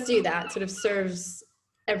Jing does do that, sort of serves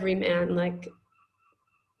every man, like,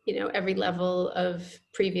 every level of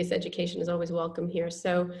previous education is always welcome here.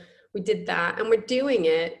 So we did that, and we're doing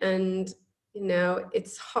it. And,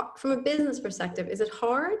 it's hard from a business perspective. Is it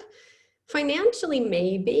hard? Financially,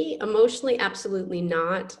 maybe. Emotionally, absolutely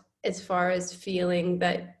not. As far as feeling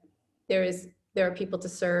that there are people to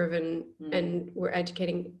serve and we're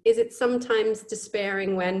educating. Is it sometimes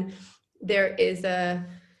despairing when there is a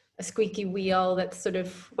squeaky wheel that sort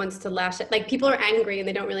of wants to lash at, like, people are angry and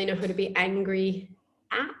they don't really know who to be angry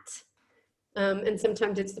at. And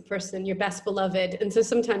sometimes it's the person, your best beloved. And so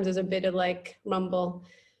sometimes there's a bit of like rumble,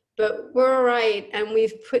 but we're all right. And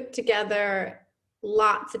we've put together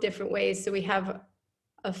lots of different ways. So we have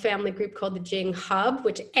a family group called the Jing Hub,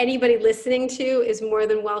 which anybody listening to is more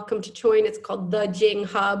than welcome to join. It's called the Jing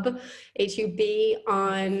Hub, HUB,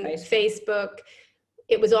 on Facebook.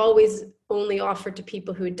 It was always only offered to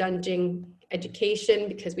people who had done Jing education,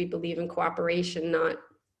 because we believe in cooperation, not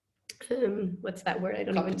what's that word? I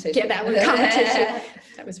don't even get that word. Competition.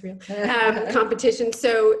 That was real. Competition.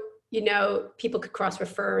 So, people could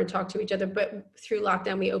cross-refer and talk to each other, but through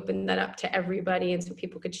lockdown, we opened that up to everybody. And so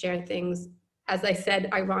people could share things. As I said,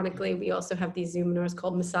 ironically, we also have these Zoom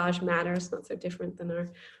called Massage Matters, not so different than our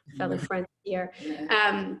fellow friends here.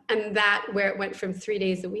 And that, where it went from 3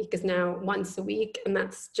 days a week, is now once a week. And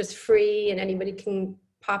that's just free, and anybody can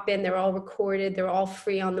pop in. They're all recorded. They're all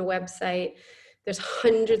free on the website. There's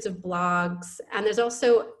hundreds of blogs. And there's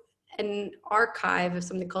also an archive of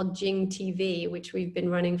something called Jing TV, which we've been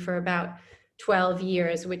running for about 12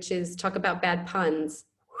 years, which is talk about bad puns.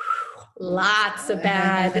 Lots of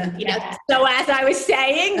bad, so as I was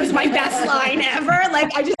saying, it was my best line ever.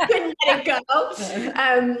 Like, I just couldn't let it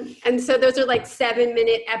go. And so those are like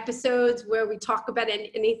 7-minute episodes where we talk about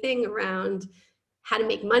anything around how to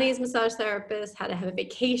make money as a massage therapist, how to have a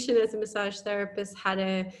vacation as a massage therapist, how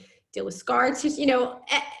to deal with scar tissue,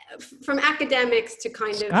 from academics to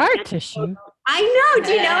kind of scar tissue. I know.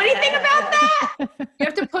 Do you know anything about that? You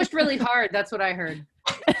have to push really hard. That's what I heard.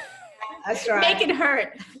 That's right. Make it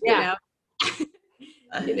hurt. Yeah.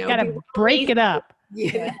 Gotta break it up.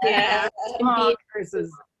 Yeah.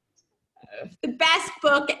 Versus The best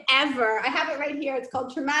book ever. I have it right here. It's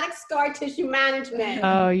called Traumatic Scar Tissue Management.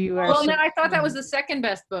 Oh, you are. Well, no, I thought that was the second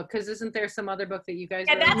best book, because isn't there some other book that you guys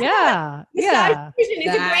Yeah, wrote? that's Yeah. Massage Fusion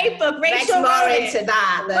is a great book. Rachel more wrote into it.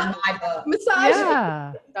 that than my book. Massage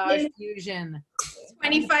Yeah. Massage Fusion.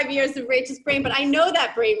 25 years of Rachel's brain, but I know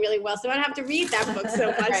that brain really well, so I don't have to read that book so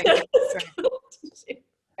much. Right.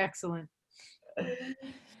 Excellent.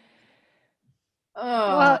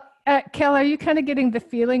 Oh. Well, Kel, are you kind of getting the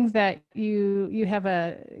feeling that you have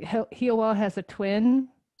Healwell has a twin?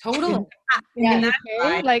 Totally. In the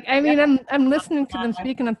UK? Like, I mean, I'm listening to them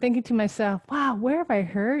speak, and I'm thinking to myself, wow, where have I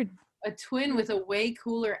heard? A twin with a way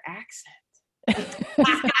cooler accent.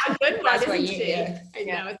 How good That's was what isn't you she? hear. I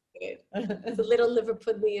know, it's good. It's a little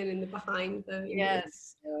Liverpudlian in the behind the.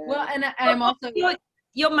 Yes. Well, and I'm also.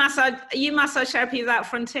 Your massage therapy without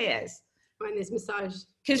frontiers. Find this massage.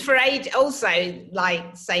 Because for age, also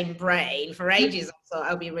like same brain, for ages I thought it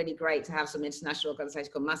would be really great to have some international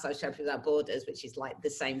organization called Massage Therapy Without Borders, which is like the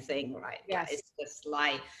same thing, right? Yes. It's just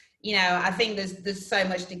like, I think there's so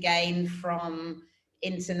much to gain from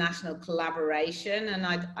international collaboration. And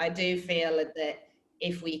I do feel that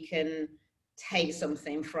if we can take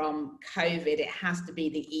something from COVID, it has to be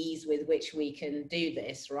the ease with which we can do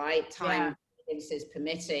this, right? Time is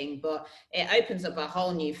permitting, but it opens up a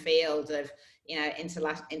whole new field of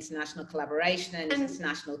international collaboration and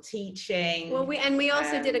international teaching. Well, we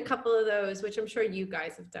also did a couple of those, which I'm sure you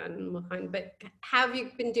guys have done, but have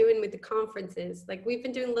you been doing with the conferences? Like, we've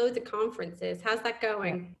been doing loads of conferences. How's that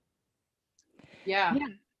going? Yeah.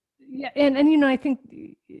 And I think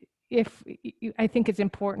I think it's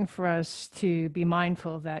important for us to be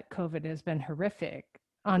mindful that COVID has been horrific.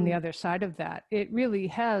 On the other side of that, it really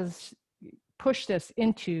has pushed us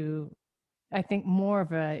into, I think, more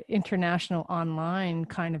of an international online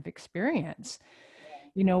kind of experience,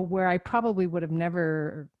 where I probably would have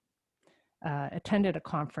never attended a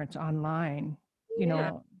conference online,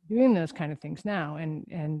 doing those kind of things now.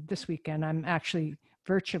 And this weekend, I'm actually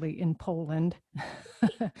virtually in Poland,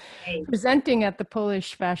 presenting at the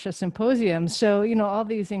Polish Fascia Symposium. So, all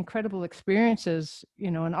these incredible experiences,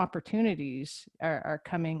 and opportunities are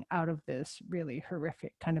coming out of this really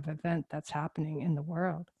horrific kind of event that's happening in the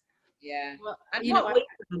world. Yeah. Well, And you know, what we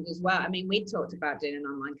found as well, I mean, we talked about doing an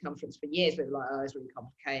online conference for years. We were like, oh, it's really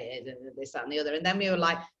complicated and this, that, and the other. And then we were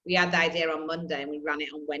like, we had the idea on Monday and we ran it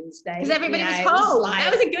on Wednesday. Because everybody was it was home. like,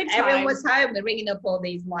 That was a good time. everyone was home. They're ringing up all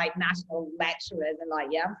these like national lecturers and like,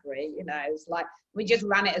 yeah, I'm free. You know, it's like, we just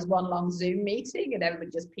ran it as one long Zoom meeting and everybody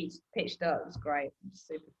just pitched up. It was great. It was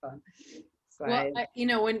super fun. So, well, you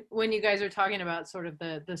know, when you guys are talking about sort of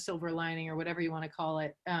the silver lining or whatever you want to call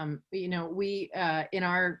it, you know, we in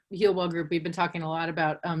our Heal Well group, we've been talking a lot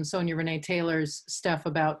about Sonia Renee Taylor's stuff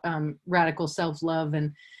about radical self-love,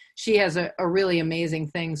 and she has a really amazing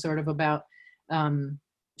thing sort of about.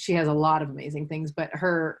 She has a lot of amazing things, but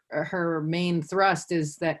her main thrust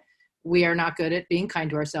is that we are not good at being kind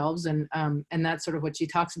to ourselves, and that's sort of what she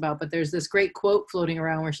talks about. But there's this great quote floating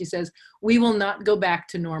around where she says, "We will not go back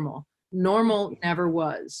to normal. Normal never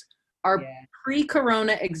was. Our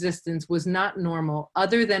pre-corona existence was not normal,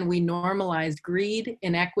 other than we normalized greed,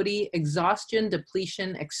 inequity, exhaustion,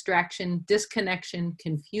 depletion, extraction, disconnection,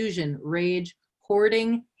 confusion, rage,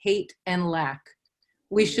 hoarding, hate, and lack.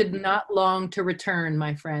 We should not long to return,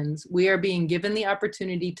 my friends. We are being given the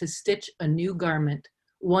opportunity to stitch a new garment,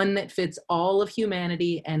 one that fits all of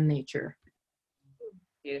humanity and nature."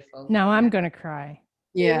 beautiful. Now I'm going to cry.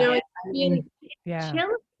 Yeah. You know, it's really Yeah.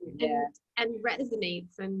 chilling and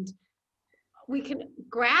resonates, and we can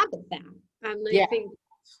grab at that. And I think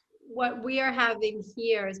what we are having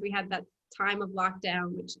here is we had that time of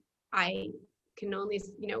lockdown, which I can only,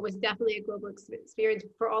 you know, was definitely a global experience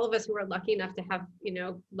for all of us who are lucky enough to have, you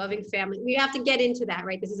know, loving family. We have to get into that,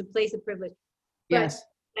 right? This is a place of privilege. Yes.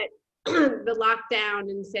 But the lockdown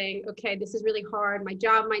and saying, okay, this is really hard. My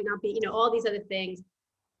job might not be, you know, all these other things.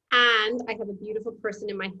 And I have a beautiful person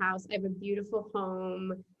in my house. I have a beautiful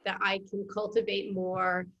home that I can cultivate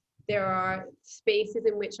more. There are spaces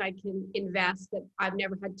in which I can invest that I've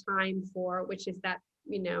never had time for, which is that,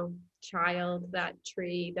 you know, child, that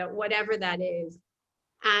tree, that whatever that is.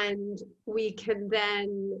 And we can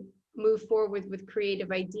then move forward with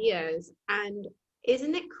creative ideas. And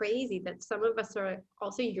isn't it crazy that some of us are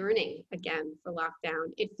also yearning again for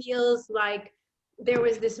lockdown? It feels like there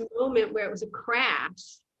was this moment where it was a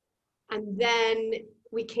crash, and then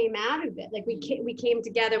we came out of it. Like we came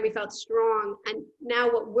together, we felt strong. And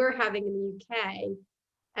now what we're having in the UK,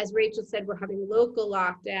 as Rachel said, we're having local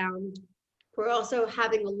lockdown. We're also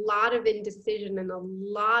having a lot of indecision and a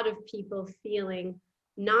lot of people feeling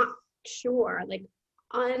not sure, like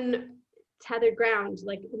untethered ground,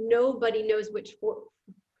 like nobody knows which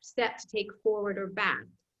step to take forward or back.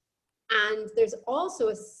 And there's also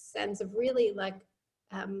a sense of really like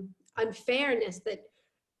unfairness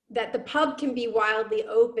that the pub can be wildly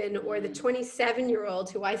open, or the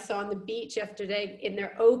 27-year-old who I saw on the beach yesterday in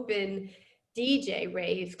their open DJ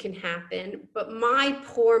rave can happen. But my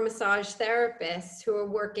poor massage therapists who are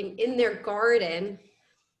working in their garden,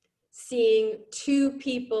 seeing 2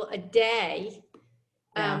 people a day,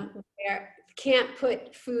 where can't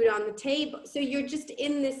put food on the table. So you're just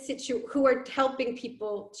in this situation, who are helping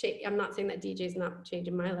people change. I'm not saying that DJ's not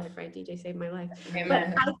changing my life, right? DJ saved my life.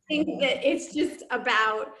 But I think that it's just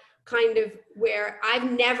about kind of where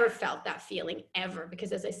I've never felt that feeling ever,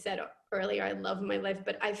 because as I said earlier, I love my life,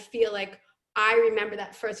 but I feel like I remember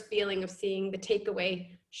that first feeling of seeing the takeaway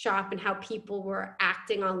shop and how people were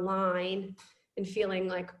acting online and feeling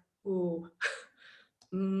like, ooh,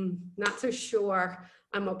 not so sure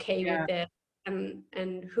I'm okay with it.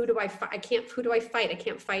 And who do I fight? Who do I fight? I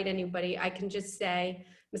can't fight anybody. I can just say,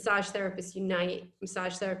 massage therapists unite,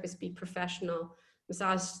 massage therapists be professional,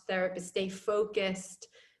 massage therapists stay focused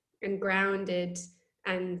and grounded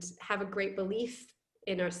and have a great belief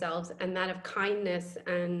in ourselves, and that of kindness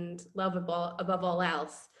and love above all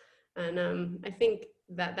else. And I think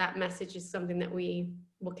that message is something that we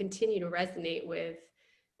will continue to resonate with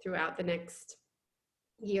throughout the next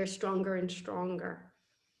year, stronger and stronger.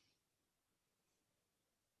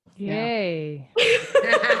 Yay.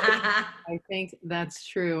 I think that's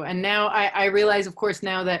true. And now I realize, of course,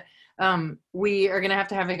 now that we are going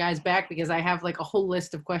to have you guys back, because I have like a whole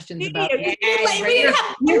list of questions about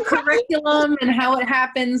your curriculum and how it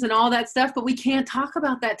happens and all that stuff. But we can't talk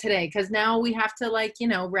about that today, because now we have to, like, you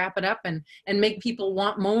know, wrap it up and make people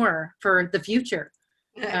want more for the future.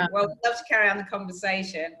 Well, we'd love to carry on the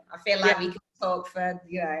conversation. I feel like we could talk for,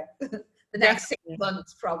 you know, the next 6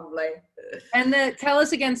 months probably. And tell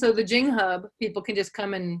us again, so the Jing Hub, people can just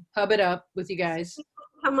come and hub it up with you guys.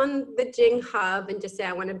 Come on the Jing Hub and just say,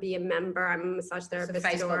 I want to be a member. I'm a massage therapist.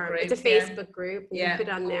 It's a Facebook group. You can put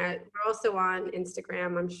on there. We're also on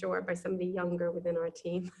Instagram, I'm sure, by somebody younger within our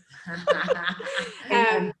team.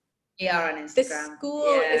 We are on The Instagram.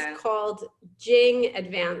 school Yeah. is called Jing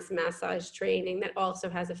Advanced Massage Training, that also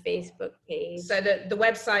has a Facebook page. So the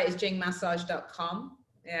website is jingmassage.com.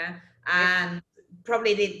 Yeah. And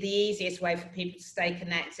probably the easiest way for people to stay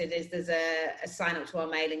connected is there's a sign up to our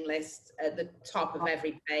mailing list at the top of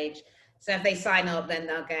every page. So if they sign up, then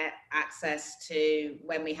they'll get access to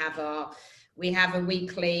when we have a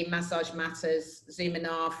weekly Massage Matters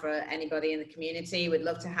Zoominar for anybody in the community. We'd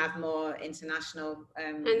love to have more international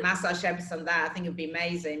massage therapists on that. I think it would be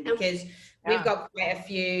amazing, because we've got quite a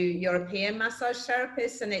few European massage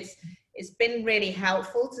therapists, and it's been really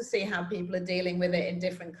helpful to see how people are dealing with it in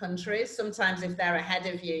different countries. Sometimes if they're ahead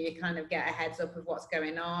of you, you kind of get a heads up of what's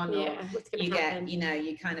going on, or you get,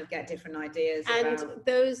 you kind of get different ideas. And about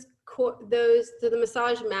those so the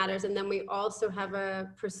Massage Matters, and then we also have a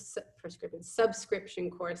subscription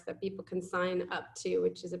course that people can sign up to,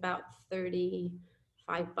 which is about $35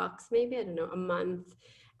 maybe, I don't know, a month.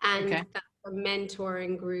 And that's a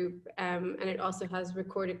mentoring group, and it also has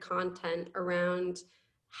recorded content around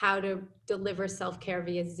how to deliver self-care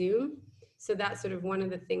via Zoom. So that's sort of one of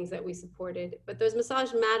the things that we supported. But those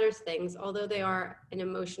Massage Matters things, although they are an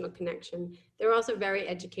emotional connection, they're also very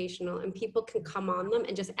educational, and people can come on them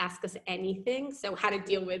and just ask us anything. So how to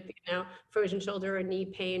deal with, frozen shoulder or knee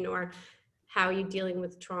pain, or how are you dealing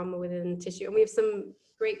with trauma within tissue. And we have some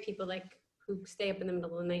great people who stay up in the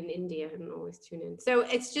middle of the night in India and always tune in. So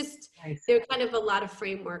it's just, there are kind of a lot of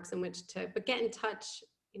frameworks in which but get in touch,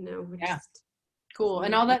 we're just. Cool.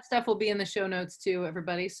 And all that stuff will be in the show notes too,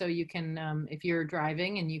 everybody. So you can, if you're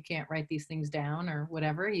driving and you can't write these things down or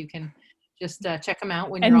whatever, you can just check them out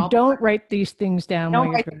when you're all. And don't write these things down. Don't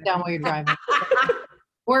write them down while you're driving.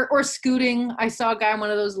 Or scooting. I saw a guy on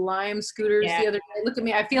one of those Lime scooters the other day. Look at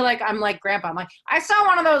me. I feel like I'm like Grandpa. I'm like, I saw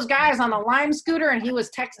one of those guys on the Lime scooter and he was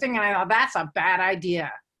texting, and I thought, that's a bad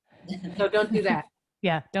idea. So don't do that.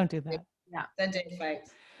 Yeah, don't do that. Yeah. Don't do it, folks.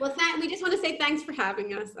 Well, we just want to say thanks for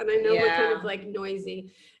having us. And I know we're kind of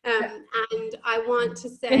noisy. And I want to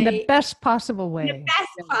say. In the best possible way. In the best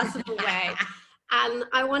possible way. And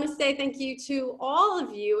I want to say thank you to all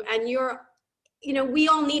of you. And we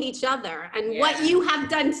all need each other. And what you have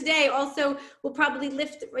done today also will probably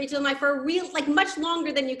lift Rachel and I for much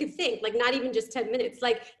longer than you could think. Not even just 10 minutes.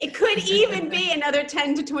 It could even be another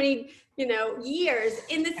 10 to 20, years,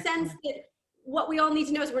 in the sense that what we all need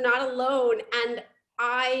to know is we're not alone. And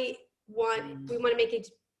we want to make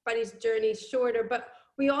everybody's journey shorter, but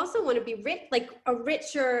we also want to be rich, a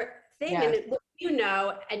richer thing. And what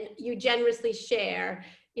and you generously share,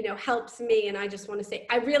 helps me. And I just want to say,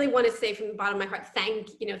 I really want to say from the bottom of my heart,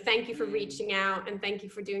 thank you for reaching out, and thank you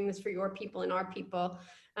for doing this for your people and our people.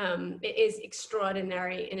 It is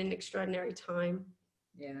extraordinary in an extraordinary time.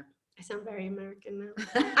 Yeah. I sound very American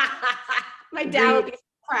now. My dad will be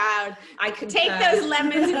proud. I could take those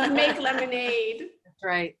lemons and make lemonade.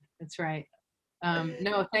 That's right.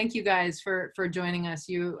 No, thank you guys for joining us.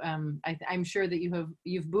 I'm sure that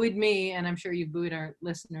you've buoyed me, and I'm sure you've buoyed our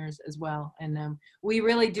listeners as well. And we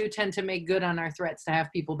really do tend to make good on our threats to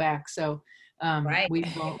have people back. So we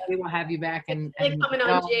will have you back and coming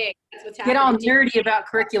on Jig. That's what's get all happening. nerdy about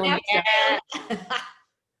curriculum.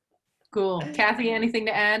 Cool. Kathy, anything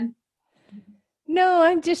to add? No,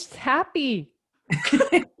 I'm just happy.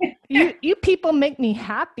 You people make me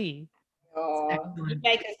happy. Oh, you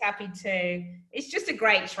make us happy too. It's just a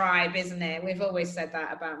great tribe, isn't it? We've always said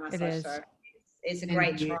that about massage therapy. It's a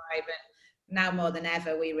great tribe, and now more than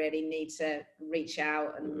ever, we really need to reach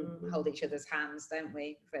out and hold each other's hands, don't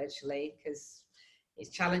we? Virtually, because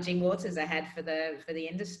it's challenging waters ahead for the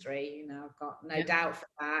industry. I've got no doubt for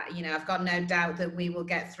that. I've got no doubt that we will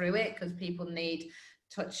get through it, because people need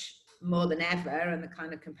touch more than ever, and the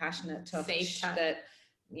kind of compassionate touch that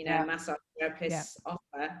massage therapists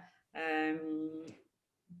offer.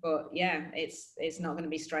 But it's not going to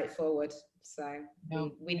be straightforward. So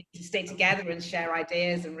we need to stay together and share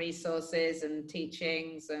ideas and resources and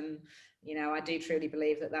teachings, and I do truly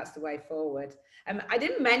believe that that's the way forward. I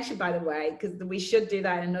didn't mention, by the way, because we should do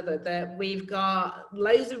that in another, that we've got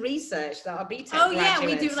loads of research that our BTEC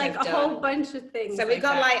we do a whole bunch of things. So we've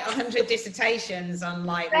got 100 dissertations on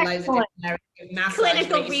loads of different areas of massage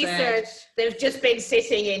clinical research. They've just been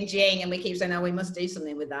sitting in Jing, and we keep saying, we must do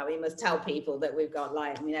something with that. We must tell people that we've got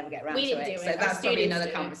and we never get around to it. So that's probably another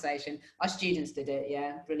conversation. Our students did it,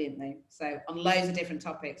 brilliantly. So on loads of different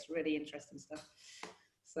topics, really interesting stuff.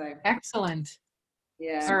 So excellent.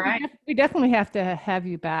 Yeah. All right. We definitely have to have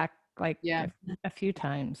you back a few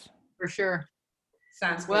times. For sure.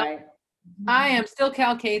 Sounds great. I am still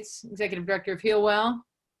Cal Cates, Executive Director of Heal Well,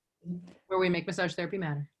 where we make massage therapy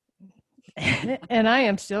matter. And I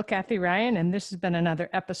am still Kathy Ryan, and this has been another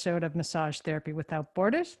episode of Massage Therapy Without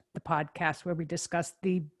Borders, the podcast where we discuss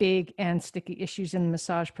the big and sticky issues in the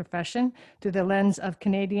massage profession through the lens of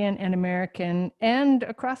Canadian and American and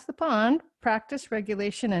across the pond practice,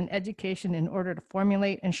 regulation, and education in order to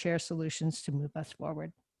formulate and share solutions to move us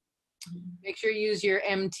forward. Make sure you use your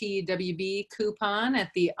MTWB coupon at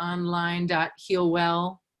the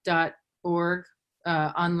online.healwell.org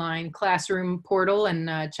online classroom portal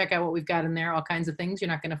and check out what we've got in there. All kinds of things you're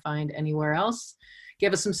not going to find anywhere else.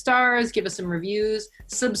 Give us some stars, give us some reviews,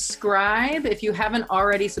 subscribe if you haven't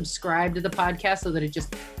already subscribed to the podcast so that it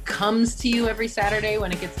just comes to you every Saturday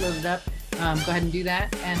when it gets loaded up. Go ahead and do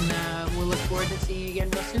that, and we'll look forward to seeing you again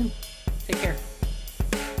real soon. Take care.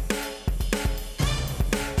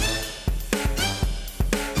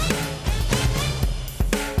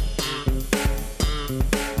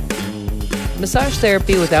 Massage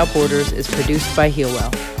Therapy Without Borders is produced by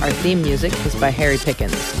HealWell. Our theme music is by Harry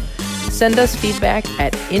Pickens. Send us feedback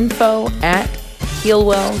at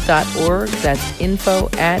info@healwell.org. That's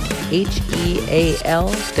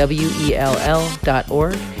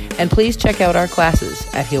info@HEALWELL.org. And please check out our classes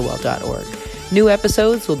at healwell.org. New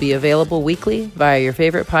episodes will be available weekly via your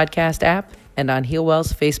favorite podcast app and on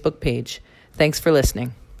HealWell's Facebook page. Thanks for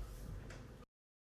listening.